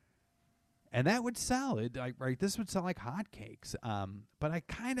there. And that would sell it. This would sell like hotcakes. But I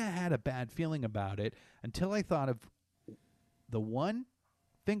kind of had a bad feeling about it until I thought of the one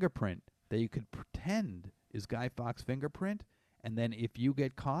fingerprint that you could pretend is Guy Fawkes fingerprint. And then if you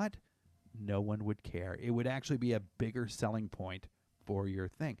get caught, no one would care. It would actually be a bigger selling point for your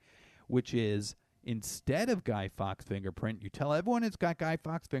thing, which is instead of Guy Fawkes fingerprint, you tell everyone it's got Guy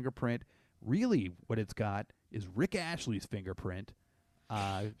Fawkes fingerprint. Really what it's got is Rick Ashley's fingerprint.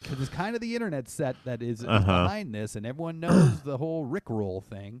 Because it's kind of the internet set that is behind this, and everyone knows the whole Rickroll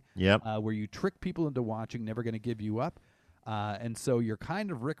thing, where you trick people into watching, never going to give you up. And so you're kind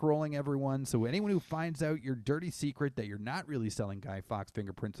of Rickrolling everyone. So anyone who finds out your dirty secret that you're not really selling Guy Fawkes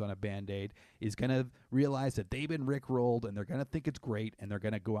fingerprints on a Band-Aid is going to realize that they've been Rickrolled, and they're going to think it's great, and they're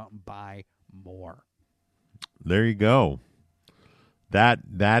going to go out and buy more. There you go. That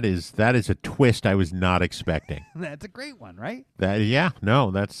is a twist I was not expecting. That's a great one, right?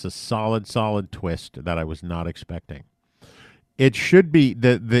 That's a solid twist that I was not expecting. It should be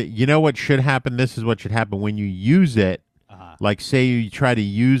you know what should happen? This is what should happen when you use it. Like say you try to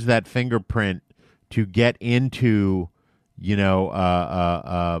use that fingerprint to get into,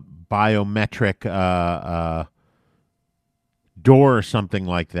 biometric door or something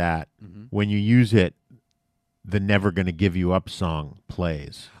like that. When you use it, the Never Gonna Give You Up song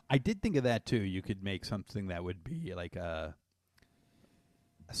plays. I did think of that too. You could make something that would be like a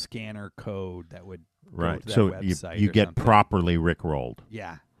scanner code that would Right. to that So website you or get something. properly rickrolled.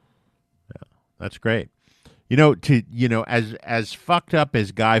 Yeah. That's great. As fucked up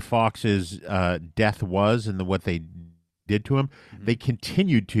as Guy Fawkes's death was and what they did to him, they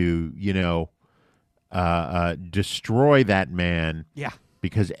continued to, destroy that man. Yeah.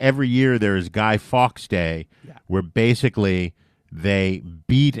 Because every year there is Guy Fawkes Day, where basically they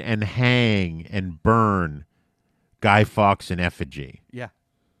beat and hang and burn Guy Fawkes in effigy. Yeah.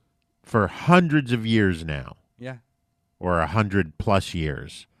 For hundreds of years now. Yeah. Or 100+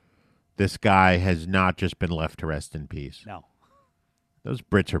 years. This guy has not just been left to rest in peace. No. Those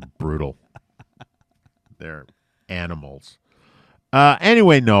Brits are brutal. They're animals.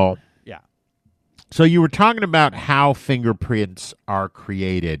 Anyway, Noel. Yeah. So you were talking about how fingerprints are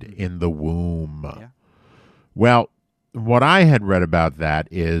created in the womb. Yeah. Well, what I had read about that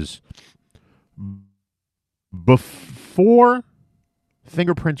is before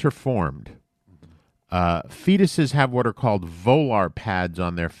fingerprints are formed, fetuses have what are called volar pads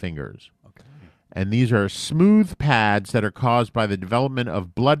on their fingers. Okay. And these are smooth pads that are caused by the development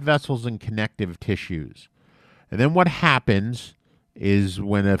of blood vessels and connective tissues. And then what happens is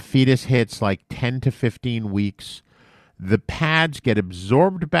when a fetus hits like 10 to 15 weeks, the pads get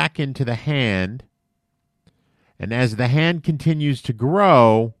absorbed back into the hand. And as the hand continues to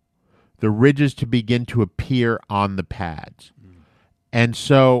grow, the ridges to begin to appear on the pads. And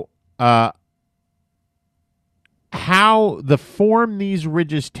so how the form these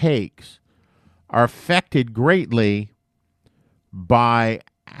ridges takes are affected greatly by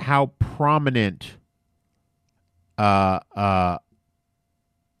how prominent the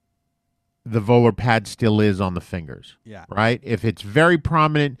volar pad still is on the fingers. Yeah. Right? If it's very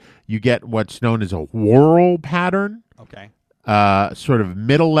prominent, you get what's known as a whorl pattern. Okay. Sort of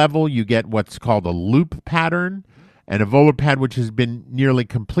middle level, you get what's called a loop pattern. And a volar pad which has been nearly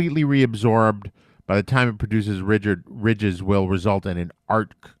completely reabsorbed, by the time it produces ridges will result in an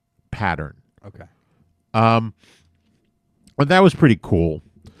arc pattern. Okay. But that was pretty cool.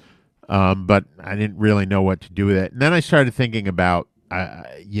 But I didn't really know what to do with it. And then I started thinking about,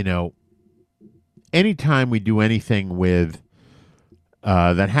 anytime we do anything with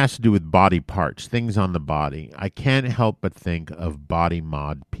that has to do with body parts, things on the body, I can't help but think of body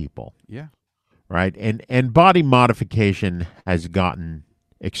mod people. Yeah. Right? And body modification has gotten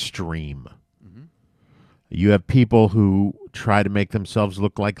extreme. You have people who try to make themselves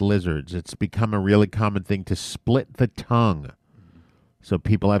look like lizards. It's become a really common thing to split the tongue. So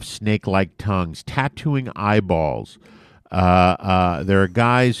people have snake-like tongues, tattooing eyeballs. There are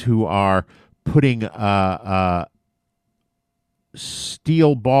guys who are putting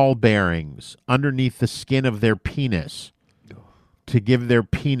steel ball bearings underneath the skin of their penis to give their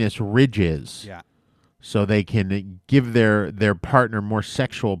penis ridges. Yeah. So they can give their partner more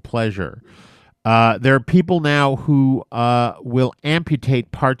sexual pleasure. There are people now who will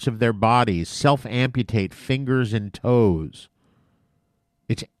amputate parts of their bodies, self-amputate fingers and toes.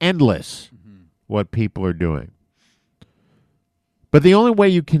 It's endless what people are doing. But the only way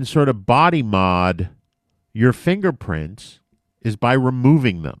you can sort of body mod your fingerprints is by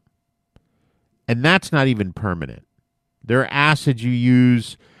removing them. And that's not even permanent. There are acids you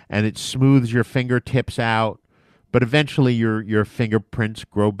use, and it smooths your fingertips out, but eventually your fingerprints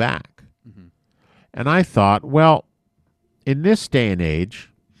grow back. And I thought, well, in this day and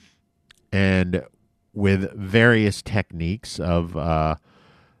age, and with various techniques of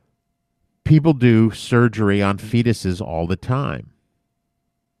people do surgery on fetuses all the time,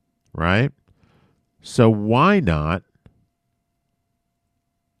 right? So why not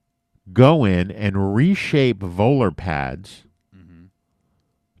go in and reshape volar pads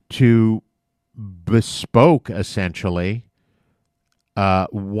to bespoke, essentially,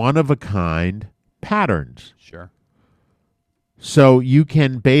 one-of-a-kind patterns. Sure. So you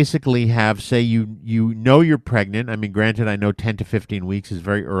can basically have, say, you know you're pregnant. I mean, granted, I know 10 to 15 weeks is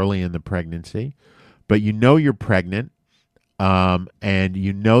very early in the pregnancy, but you know you're pregnant, and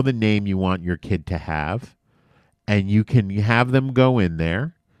you know the name you want your kid to have, and you can have them go in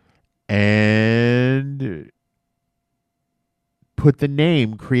there and put the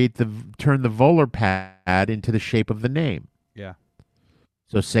name, turn the volar pad into the shape of the name. Yeah.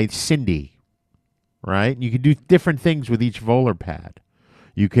 So say Cindy. Right? You could do different things with each volar pad.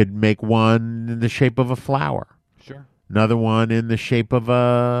 You could make one in the shape of a flower. Sure. Another one in the shape of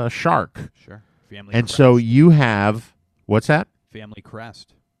a shark. Sure. Family and crest. so you have, what's that? Family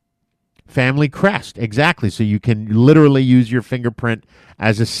crest. Family crest, exactly. So you can literally use your fingerprint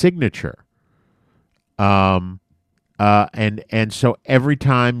as a signature. And so every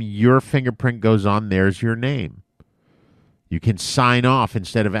time your fingerprint goes on, there's your name. You can sign off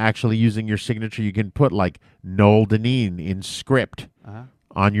instead of actually using your signature. You can put like Noel Deneen in script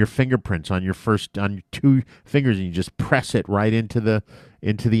on your fingerprints on your two fingers, and you just press it right into the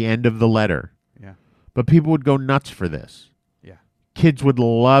end of the letter. Yeah. But people would go nuts for this. Yeah. Kids would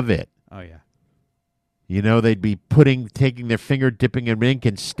love it. Oh yeah. You know, they'd be taking their finger, dipping in ink,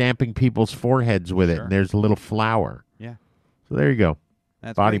 and stamping people's foreheads with it. And there's a little flower. Yeah. So there you go.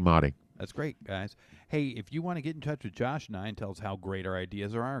 That's body great. modding. That's great, guys. Hey, if you want to get in touch with Josh and I and tell us how great our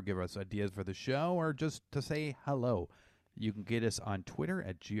ideas are, or give us ideas for the show, or just to say hello, you can get us on Twitter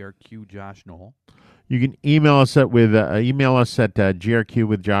at GRQJoshNoel. You can email us at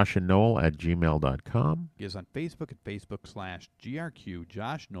grqwithjoshandnoel@gmail.com. Get us on Facebook at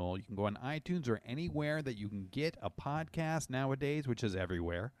Facebook.com/GRQJoshNoel. You can go on iTunes or anywhere that you can get a podcast nowadays, which is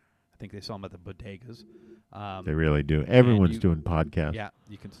everywhere. I think they sell them at the bodegas. They really do. Everyone's doing podcasts. Yeah,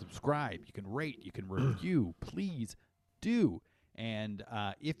 you can subscribe, you can rate, you can review. Please do. And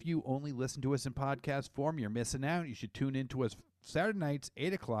if you only listen to us in podcast form, you're missing out. You should tune in to us Saturday nights,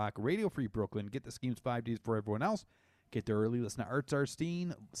 8 o'clock, Radio Free Brooklyn. Get the Schemes 5 Ds for everyone else. Get there early. Listen to Arts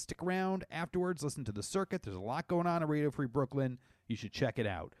Arstein. Stick around afterwards. Listen to The Circuit. There's a lot going on at Radio Free Brooklyn. You should check it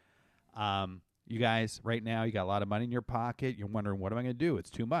out. You guys, right now, you got a lot of money in your pocket. You're wondering, what am I going to do?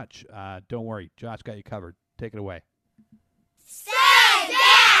 It's too much. Don't worry. Josh got you covered. Take it away.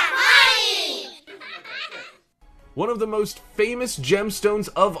 One of the most famous gemstones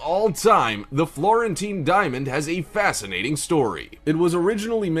of all time, the Florentine diamond has a fascinating story. It was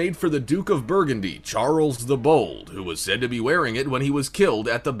originally made for the Duke of Burgundy, Charles the Bold, who was said to be wearing it when he was killed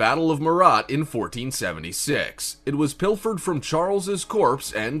at the Battle of Murat in 1476. It was pilfered from Charles's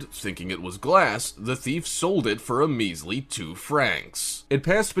corpse and, thinking it was glass, the thief sold it for a measly 2 francs. It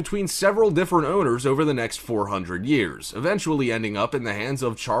passed between several different owners over the next 400 years, eventually ending up in the hands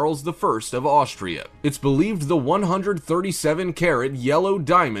of Charles I of Austria. It's believed the 137-carat yellow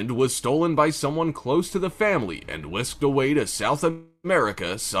diamond was stolen by someone close to the family and whisked away to South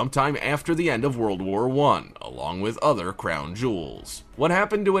America sometime after the end of World War I, along with other crown jewels. What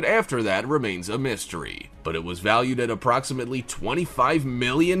happened to it after that remains a mystery, but it was valued at approximately $25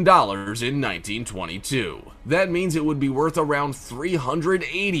 million in 1922. That means it would be worth around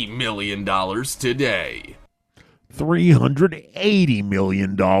 $380 million today. $380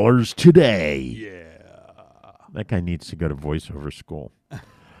 million today. Yeah. That guy needs to go to voiceover school.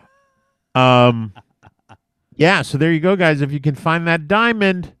 Yeah, so there you go, guys. If you can find that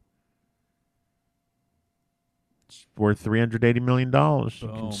diamond, it's worth $380 million. You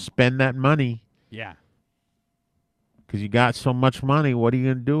can spend that money. Yeah. Because you got so much money, what are you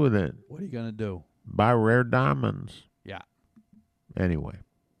going to do with it? What are you going to do? Buy rare diamonds. Yeah. Anyway.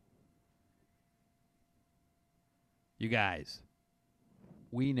 You guys,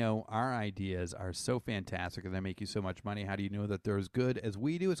 we know our ideas are so fantastic and they make you so much money. How do you know that they're as good as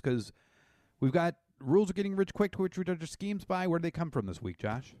we do? It's because we've got rules of getting rich quick, to which we judge our schemes by. Where did they come from this week,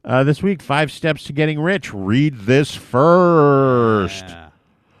 Josh? This week, 5 steps to getting rich. Read this first. Yeah.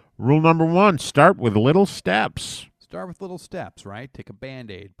 Rule number 1, start with little steps. Start with little steps, right? Take a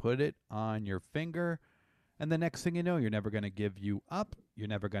Band-Aid, put it on your finger, and the next thing you know, you're never going to give you up. You're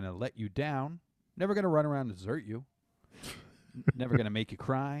never going to let you down. Never going to run around and desert you. Never going to make you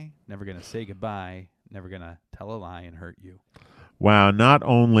cry. Never going to say goodbye. Never going to tell a lie and hurt you. Wow, not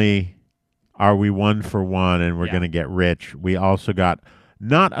only are we 1 for 1 and we're going to get rich, we also got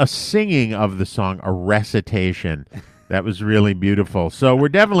not a singing of the song, a recitation. That was really beautiful. So we're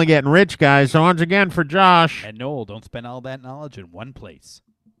definitely getting rich, guys. So once again, for Josh. And Noel, don't spend all that knowledge in one place.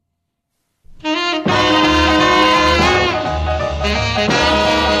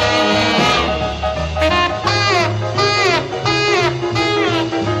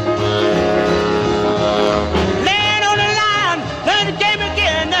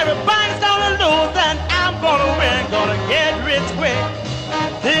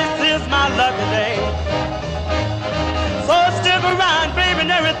 Lucky day. So stick around, baby,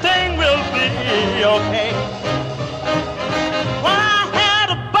 and everything will be okay. Well, I had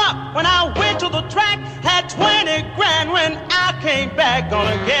a buck when I went to the track, had 20 grand when I came back,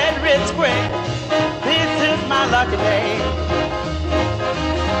 gonna get rich quick. This is my lucky day.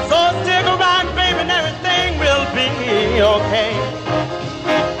 So stick around, baby, and everything will be okay.